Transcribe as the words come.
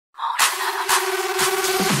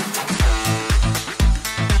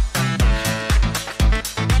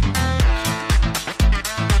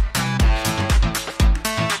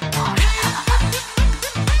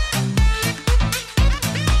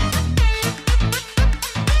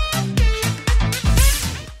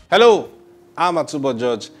Hello, I'm Atubo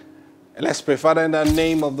George. Let's pray. Father, in the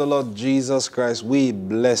name of the Lord Jesus Christ, we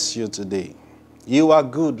bless you today. You are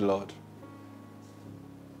good, Lord.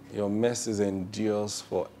 Your mercy endures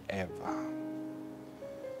forever.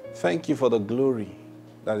 Thank you for the glory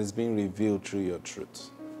that is being revealed through your truth.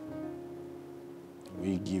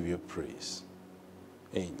 We give you praise.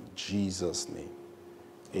 In Jesus' name,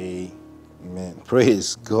 amen.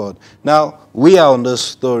 Praise God. Now, we are on the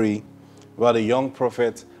story about the young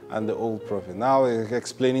prophet and the old prophet. Now, we're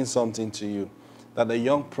explaining something to you, that the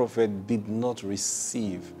young prophet did not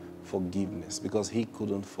receive forgiveness because he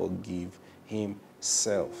couldn't forgive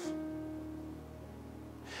himself.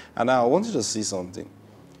 And now, I want you to see something.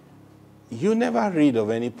 You never read of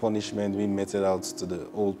any punishment being meted out to the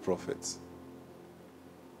old prophets.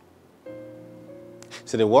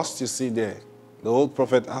 So the worst you see there, the old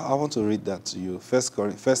prophet, I want to read that to you.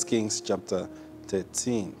 First Kings chapter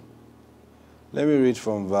 13. Let me read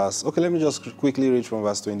from verse, okay, let me just quickly read from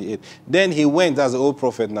verse 28. Then he went, as the old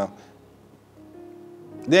prophet now.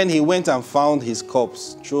 Then he went and found his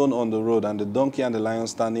corpse thrown on the road, and the donkey and the lion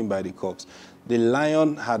standing by the corpse. The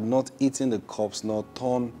lion had not eaten the corpse nor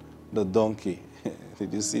torn the donkey.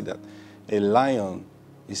 Did you see that? A lion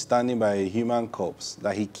is standing by a human corpse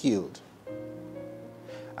that he killed,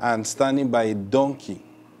 and standing by a donkey.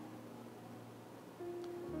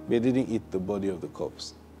 They didn't eat the body of the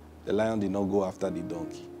corpse. The lion did not go after the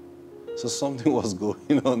donkey. So something was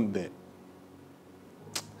going on there.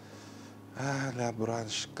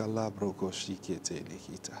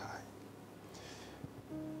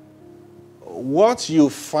 What you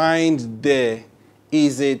find there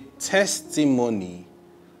is a testimony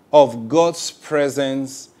of God's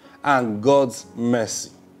presence and God's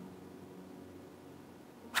mercy.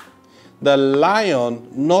 The lion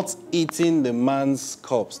not eating the man's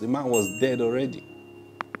corpse. The man was dead already.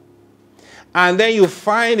 And then you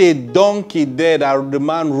find a donkey there that the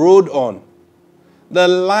man rode on. The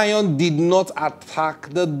lion did not attack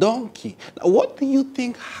the donkey. Now, what do you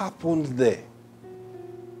think happened there?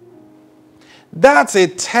 That's a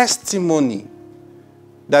testimony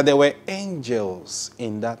that there were angels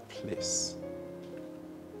in that place.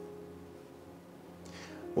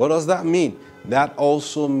 What does that mean? That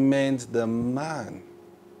also meant the man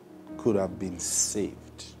could have been saved.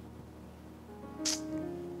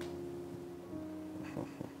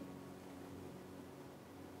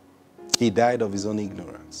 He died of his own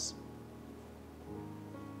ignorance,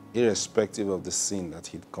 irrespective of the sin that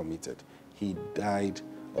he'd committed. He died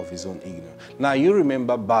of his own ignorance. Now, you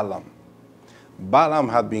remember Balaam. Balaam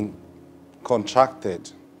had been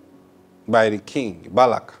contracted by the king,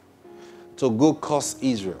 Balak, to go curse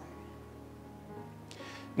Israel.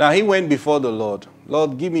 Now, he went before the Lord.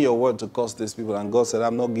 Lord, give me your word to curse these people. And God said,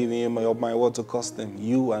 I'm not giving you my word to curse them.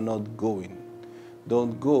 You are not going.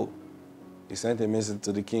 Don't go. He sent a message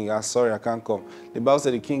to the king. Sorry, I can't come. The Bible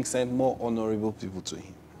said the king sent more honorable people to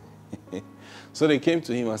him. So they came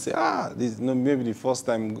to him and said, maybe the first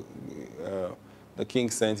time the king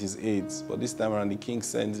sent his aides, but this time around the king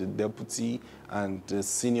sent the deputy and the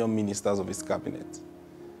senior ministers of his cabinet.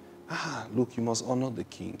 Look, you must honor the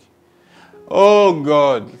king. Oh,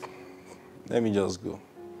 God, let me just go.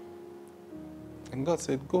 And God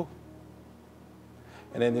said, go.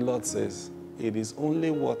 And then the Lord says, it is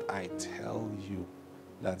only what I tell you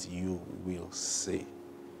that you will say.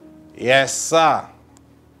 Yes, sir.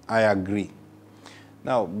 I agree.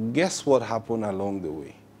 Now, guess what happened along the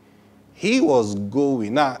way? He was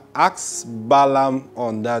going. Now, ask Balaam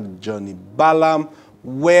on that journey. Balaam,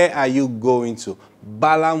 where are you going to?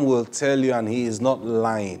 Balaam will tell you, and he is not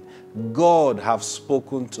lying. God have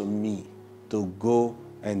spoken to me to go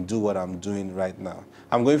and do what I'm doing right now.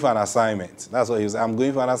 I'm going for an assignment. That's what he was. I'm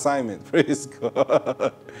going for an assignment. Praise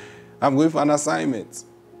God. I'm going for an assignment.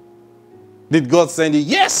 Did God send you?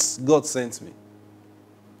 Yes, God sent me.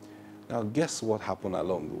 Now, guess what happened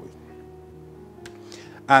along the way?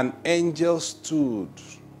 An angel stood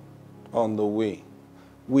on the way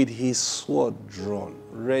with his sword drawn,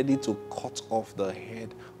 ready to cut off the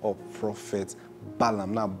head of prophet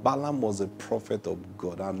Balaam. Now, Balaam was a prophet of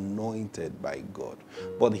God, anointed by God.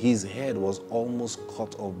 But his head was almost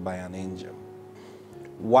cut off by an angel.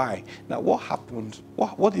 Why? Now, what happened?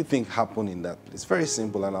 What do you think happened in that place? Very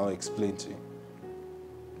simple, and I'll explain to you.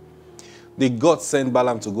 Did God send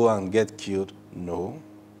Balaam to go and get killed? No.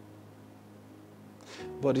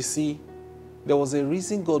 But you see, there was a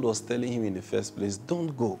reason God was telling him in the first place,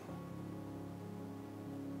 don't go.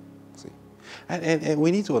 See? And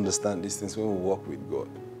we need to understand these things when we walk with God.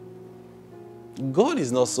 God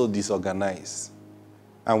is not so disorganized.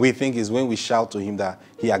 And we think it's when we shout to him that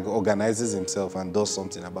he organizes himself and does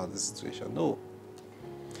something about the situation. No.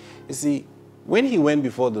 You see, when he went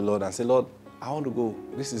before the Lord and said, Lord, I want to go.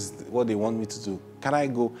 This is what they want me to do. Can I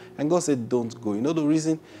go? And God said, don't go. You know the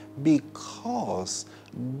reason? Because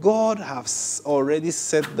God has already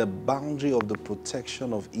set the boundary of the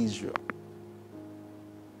protection of Israel.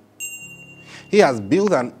 He has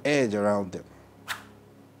built an edge around them.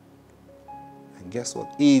 And guess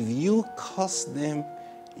what? If you curse them,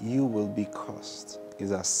 you will be cursed.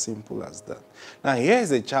 It's as simple as that. Now, here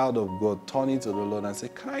is a child of God turning to the Lord and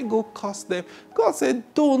saying, can I go curse them? God said,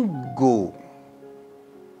 don't go.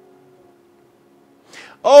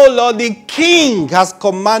 Oh Lord, the king has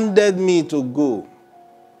commanded me to go.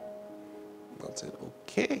 God said,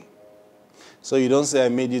 okay. So you don't say I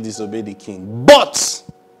made you disobey the king. But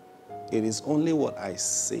it is only what I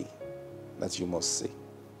say that you must say.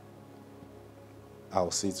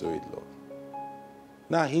 I'll see to it, Lord.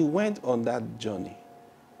 Now he went on that journey.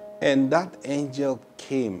 And that angel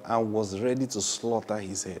came and was ready to slaughter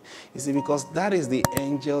his head. You see, because that is the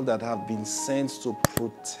angel that have been sent to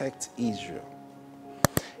protect Israel.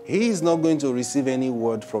 He is not going to receive any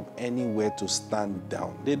word from anywhere to stand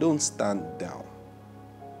down. They don't stand down.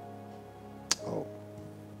 Oh.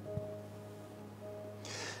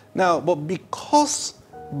 Now, but because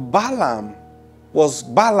Balaam was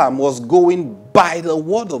going by the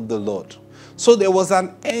word of the Lord, so there was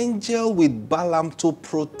an angel with Balaam to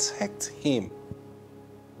protect him,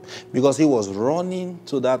 because he was running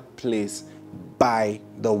to that place by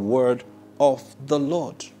the word of the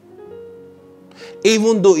Lord.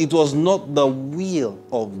 Even though it was not the will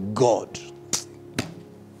of God.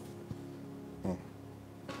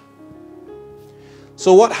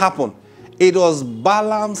 So what happened? It was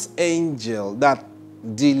Balaam's angel that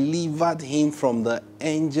delivered him from the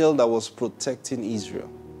angel that was protecting Israel.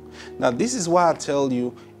 Now, this is why I tell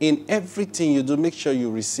you, in everything you do, make sure you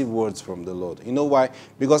receive words from the Lord. You know why?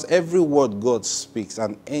 Because every word God speaks,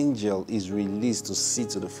 an angel is released to see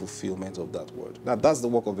to the fulfillment of that word. Now, that's the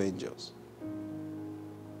work of angels.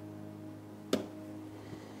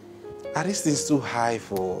 Are these things too high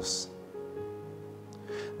for us?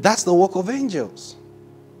 That's the work of angels.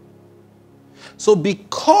 So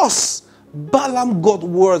because Balaam got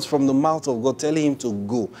words from the mouth of God telling him to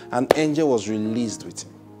go, an angel was released with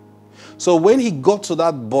him. So when he got to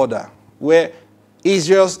that border where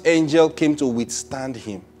Israel's angel came to withstand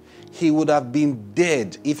him, he would have been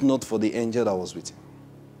dead if not for the angel that was with him.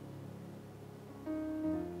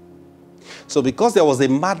 So because there was a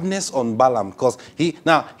madness on Balaam, because he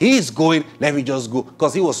is going, let me just go.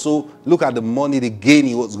 Because he was so, look at the money, the gain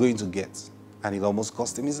he was going to get. And it almost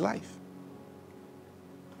cost him his life.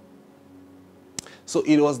 So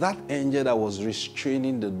it was that angel that was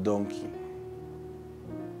restraining the donkey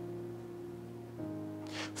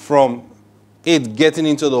from it getting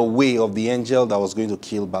into the way of the angel that was going to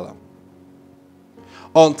kill Balaam.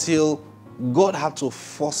 Until God had to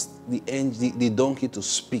force the donkey to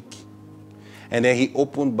speak. And then he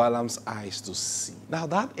opened Balaam's eyes to see. Now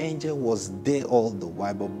that angel was there all the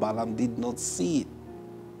while, but Balaam did not see it.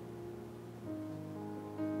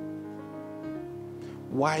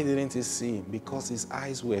 Why didn't he see him? Because his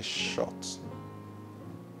eyes were shut.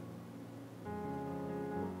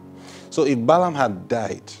 So if Balaam had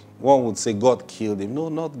died, one would say God killed him. No,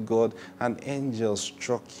 not God. An angel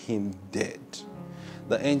struck him dead.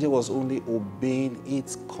 The angel was only obeying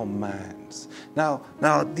its commands. Now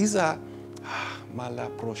these are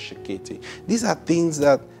these are things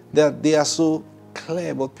that they are so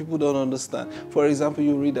clear, but people don't understand. For example,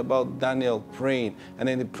 you read about Daniel praying, and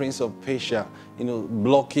then the prince of Persia,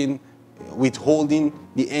 blocking, withholding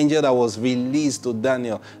the angel that was released to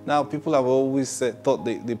Daniel. Now, people have always thought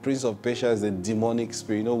the prince of Persia is a demonic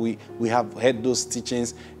spirit. We have heard those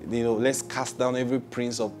teachings. Let's cast down every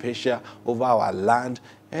prince of Persia over our land.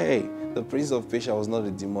 Hey, the prince of Persia was not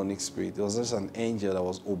a demonic spirit. It was just an angel that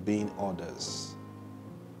was obeying orders.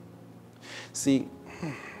 See,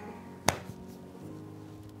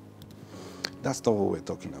 that's not what we're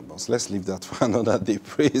talking about. So let's leave that for another day.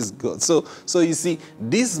 Praise God. So you see,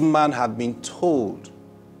 this man had been told,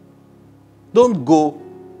 don't go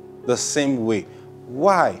the same way.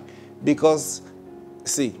 Why? Because,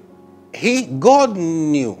 see, God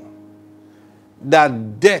knew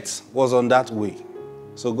that death was on that way.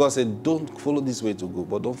 So God said, don't follow this way to go,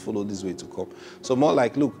 but don't follow this way to come. So more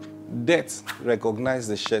like, look, death recognizes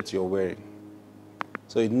the shirt you're wearing.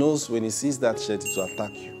 So it knows when it sees that shirt, it will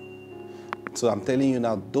attack you. So I'm telling you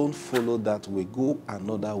now, don't follow that way. Go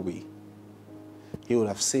another way. He would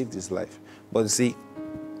have saved his life. But you see,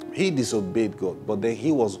 he disobeyed God, but then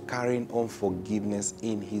he was carrying unforgiveness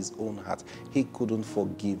in his own heart. He couldn't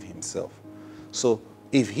forgive himself. So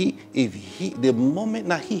the moment,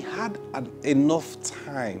 now he had enough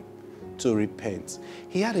time to repent.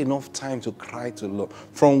 He had enough time to cry to the Lord.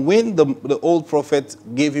 From when the old prophet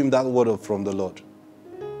gave him that word from the Lord,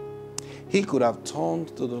 he could have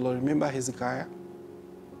turned to the Lord. Remember Hezekiah?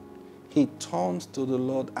 He turned to the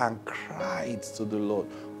Lord and cried to the Lord.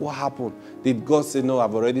 What happened? Did God say, no,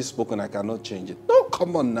 I've already spoken, I cannot change it? No,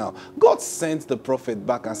 come on now. God sent the prophet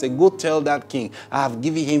back and said, go tell that king, I have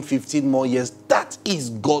given him 15 more years. That is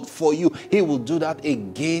God for you. He will do that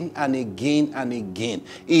again and again and again.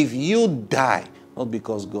 If you die, not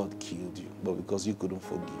because God killed you, but because you couldn't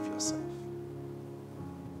forgive yourself.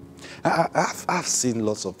 I've seen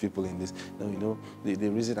lots of people in this. The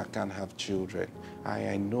reason I can't have children,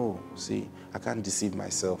 I know, see, I can't deceive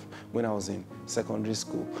myself. When I was in secondary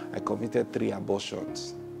school, I committed 3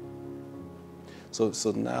 abortions. So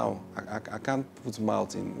now, I can't put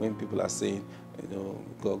mouth in when people are saying,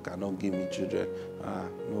 God cannot give me children.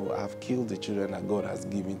 No, I've killed the children that God has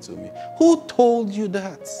given to me. Who told you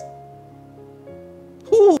that?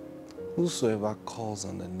 Whosoever calls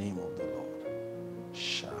on the name of the Lord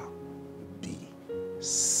shall be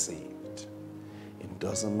saved. It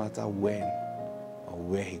doesn't matter when or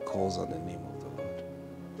where he calls on the name of the Lord.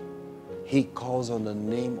 He calls on the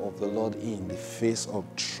name of the Lord in the face of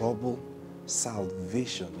trouble.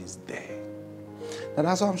 Salvation is there. And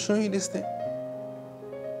that's why I'm showing you this thing.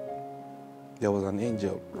 There was an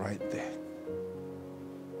angel right there.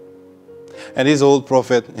 And this old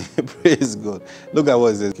prophet, praise God. Look at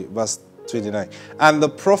what it says, verse 29. And the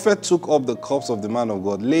prophet took up the corpse of the man of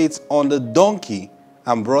God, laid it on the donkey,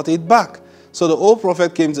 and brought it back. So the old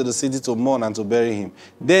prophet came to the city to mourn and to bury him.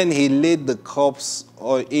 Then he laid the corpse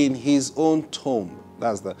in his own tomb.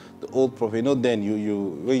 That's the old prophet. Then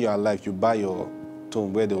when you're alive, you buy your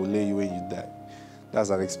tomb where they will lay you when you die. That's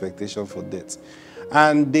an expectation for death.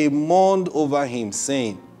 And they mourned over him,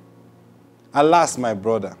 saying, alas, my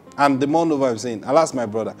brother. And they mourned over him, saying, alas, my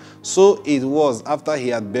brother. So it was, after he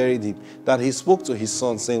had buried him, that he spoke to his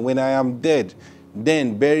son, saying, when I am dead,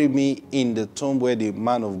 then bury me in the tomb where the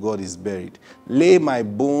man of God is buried. Lay my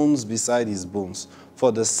bones beside his bones.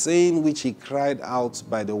 For the saying which he cried out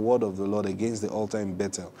by the word of the Lord against the altar in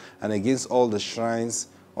Bethel, and against all the shrines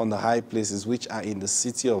on the high places which are in the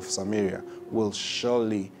city of Samaria, will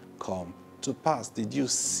surely come to pass. Did you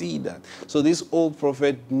see that? So this old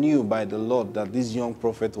prophet knew by the Lord that this young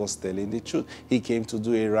prophet was telling the truth. He came to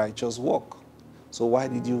do a righteous work. So why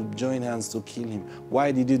did you join hands to kill him?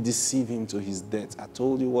 Why did you deceive him to his death? I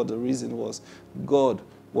told you what the reason was. God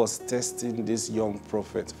was testing this young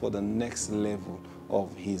prophet for the next level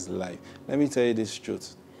of his life. Let me tell you this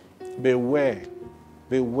truth. Beware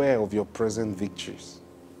of your present victories.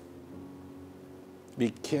 Be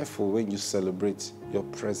careful when you celebrate your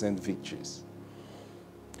present victories.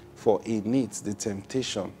 For in it, the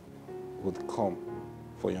temptation would come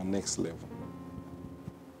for your next level.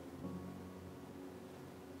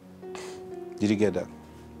 Did you get that?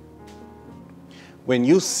 When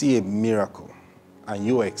you see a miracle and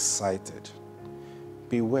you're excited,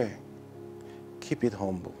 beware. Keep it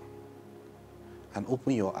humble and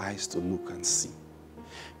open your eyes to look and see.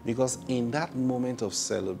 Because in that moment of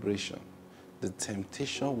celebration, the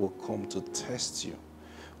temptation will come to test you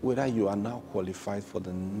whether you are now qualified for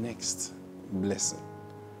the next blessing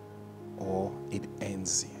or it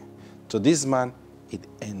ends here. To this man, it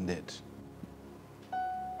ended.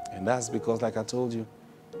 And that's because, like I told you,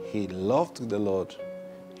 he loved the Lord.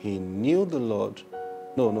 He knew the Lord.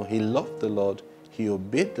 He loved the Lord. He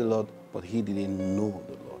obeyed the Lord, but he didn't know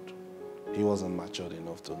the Lord. He wasn't matured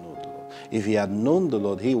enough to know the Lord. If he had known the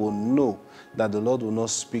Lord, he would know that the Lord will not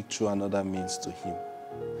speak through another means to him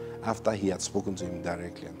after he had spoken to him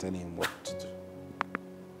directly and telling him what to do.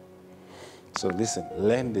 So listen,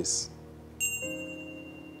 learn this.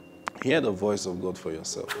 Hear the voice of God for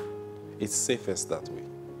yourself. It's safest that way.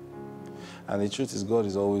 And the truth is, God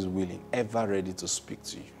is always willing, ever ready to speak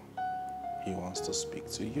to you. He wants to speak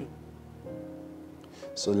to you.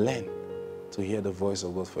 So learn to hear the voice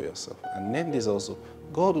of God for yourself. And learn this also.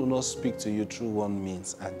 God will not speak to you through one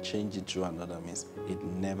means and change it through another means. It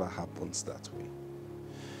never happens that way.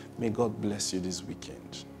 May God bless you this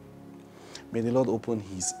weekend. May the Lord open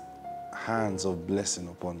his hands of blessing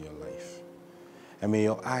upon your life. And may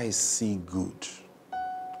your eyes see good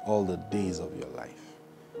all the days of your life.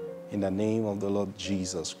 In the name of the Lord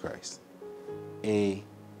Jesus Christ.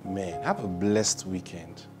 Amen. Have a blessed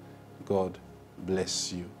weekend. God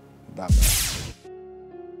bless you. Bye-bye.